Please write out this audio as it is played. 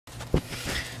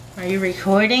Are you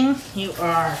recording? You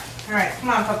are. Alright, come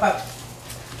on, Pop Up.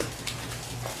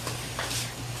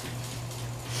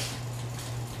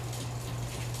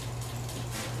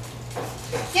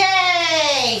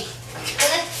 Yay!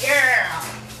 Good girl.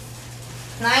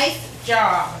 Nice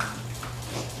job.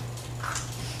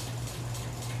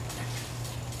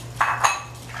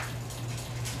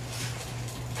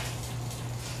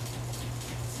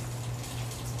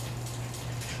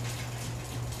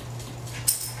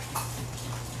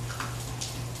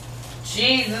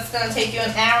 Jeez, it's going to take you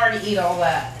an hour to eat all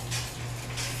that.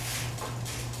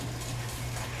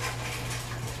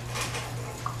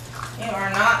 You are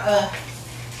not a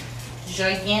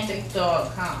gigantic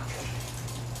dog, huh?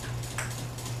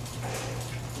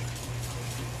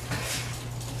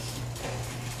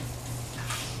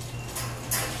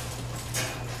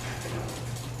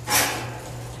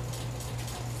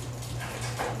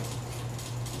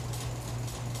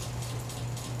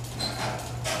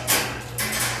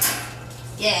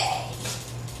 Yay!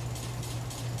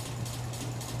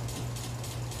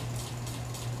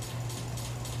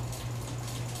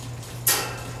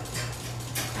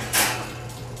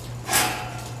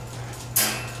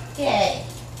 Yay!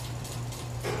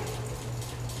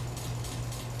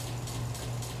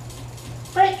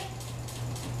 Break!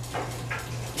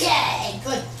 Yay!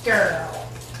 Good girl!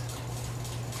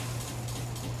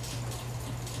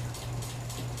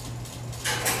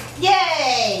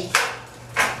 Yay!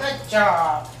 Good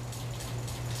job.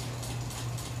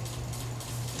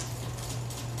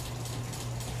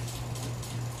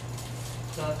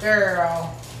 Good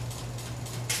girl.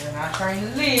 You're not trying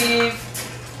to leave.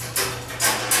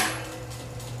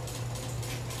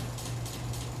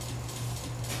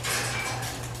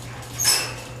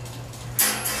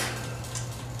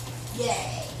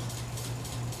 Yay.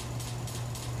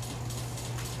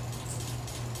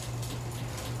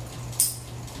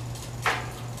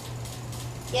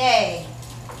 Yay.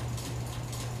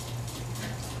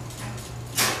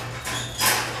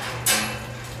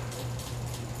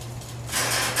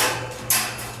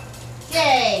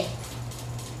 Yay.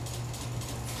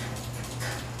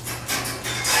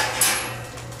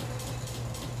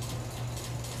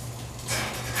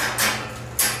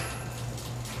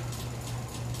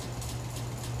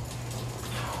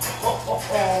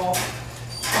 Oh,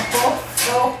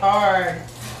 so hard.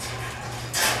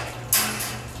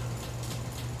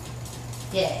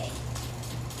 Yay.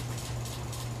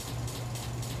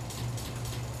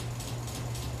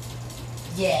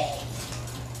 Yay.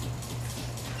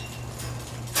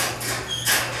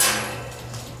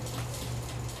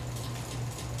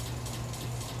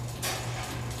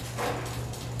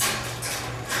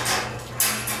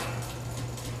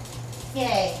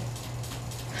 Yay.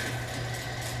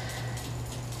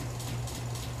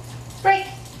 Break.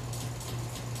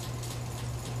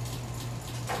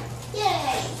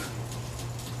 Yay.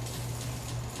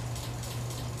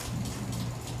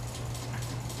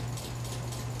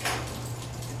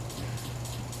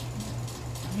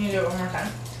 Can you do it one more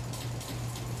time?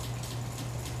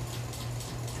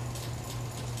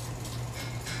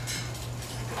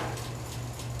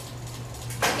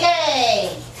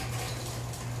 Yay!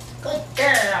 Good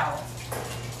girl.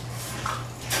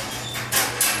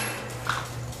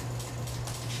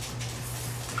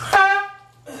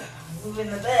 Move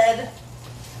in the bed.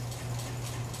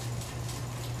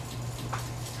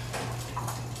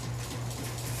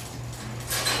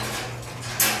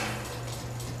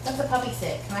 What's a puppy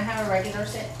sit? Can I have a regular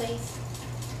sit, please?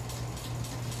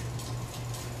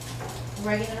 A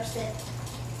regular sit.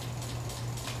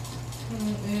 No.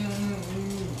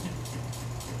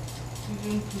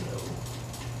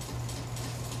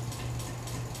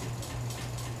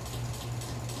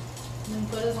 And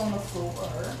put us on the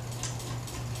floor.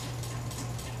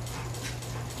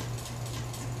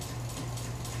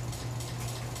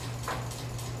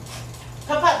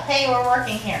 Pop up, hey, we're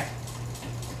working here.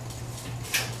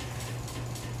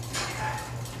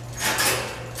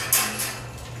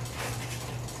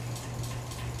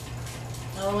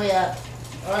 All the way up.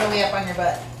 All the way up on your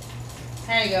butt.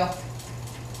 There you go.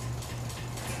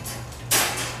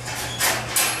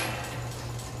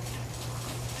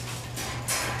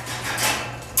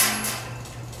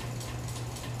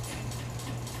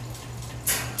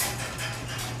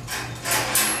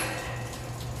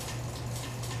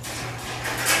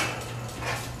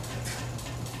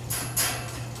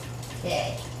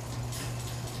 Okay.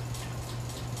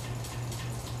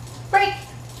 Break.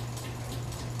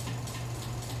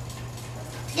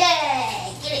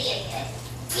 Yay! Get it, get it, get it.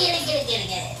 Get it, get it, get it,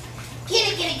 get it. Get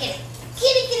it, get it, get it.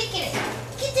 Get it, get it, get it.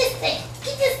 Get this thing.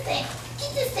 Get this thing.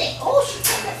 Get this thing. Oh, she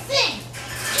took the thing.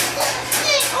 She took the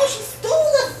thing. Oh, she stole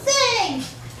the thing.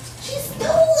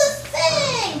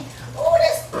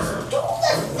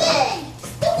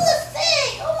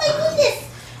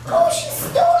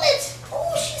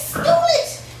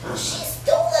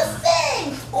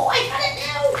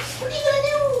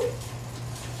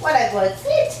 What a good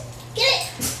sit. Get it.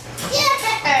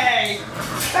 Yay!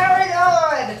 Very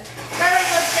good. Very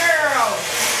good girl.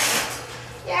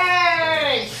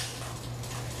 Yay!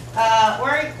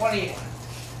 What are you doing?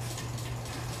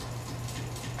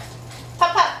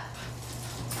 Pop, pop.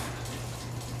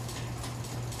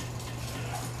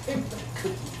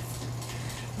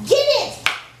 Get it.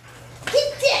 Get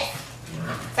this.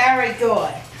 Very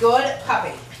good. Good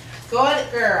puppy.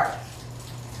 Good girl.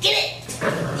 Get it.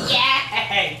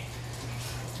 Yay!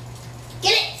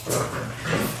 Get it.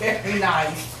 Very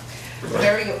nice.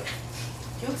 Very good.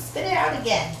 You spit it out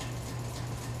again.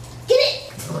 Get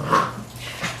it.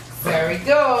 Very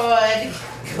good.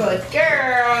 Good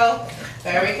girl.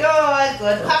 Very good.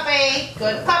 Good puppy.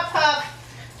 Good pup.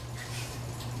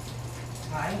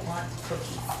 I want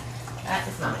cookies. That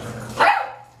is mine.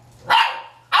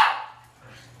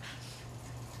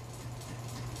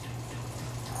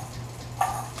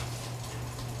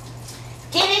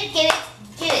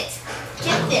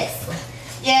 Get this.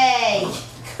 Yay.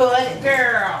 Good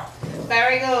girl.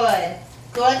 Very good.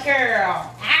 Good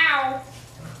girl. Ow.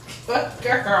 Good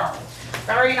girl.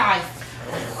 Very nice.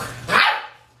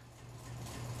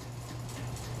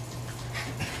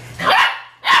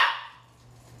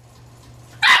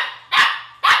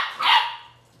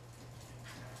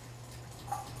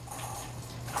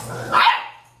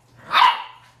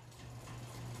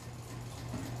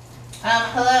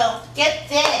 Hello. Get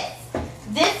this.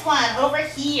 This one over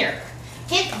here.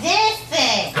 Get this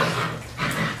thing.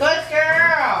 Good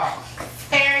girl.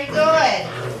 Very good.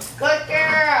 Good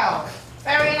girl.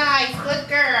 Very nice. Good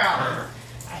girl.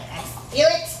 I steal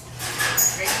it.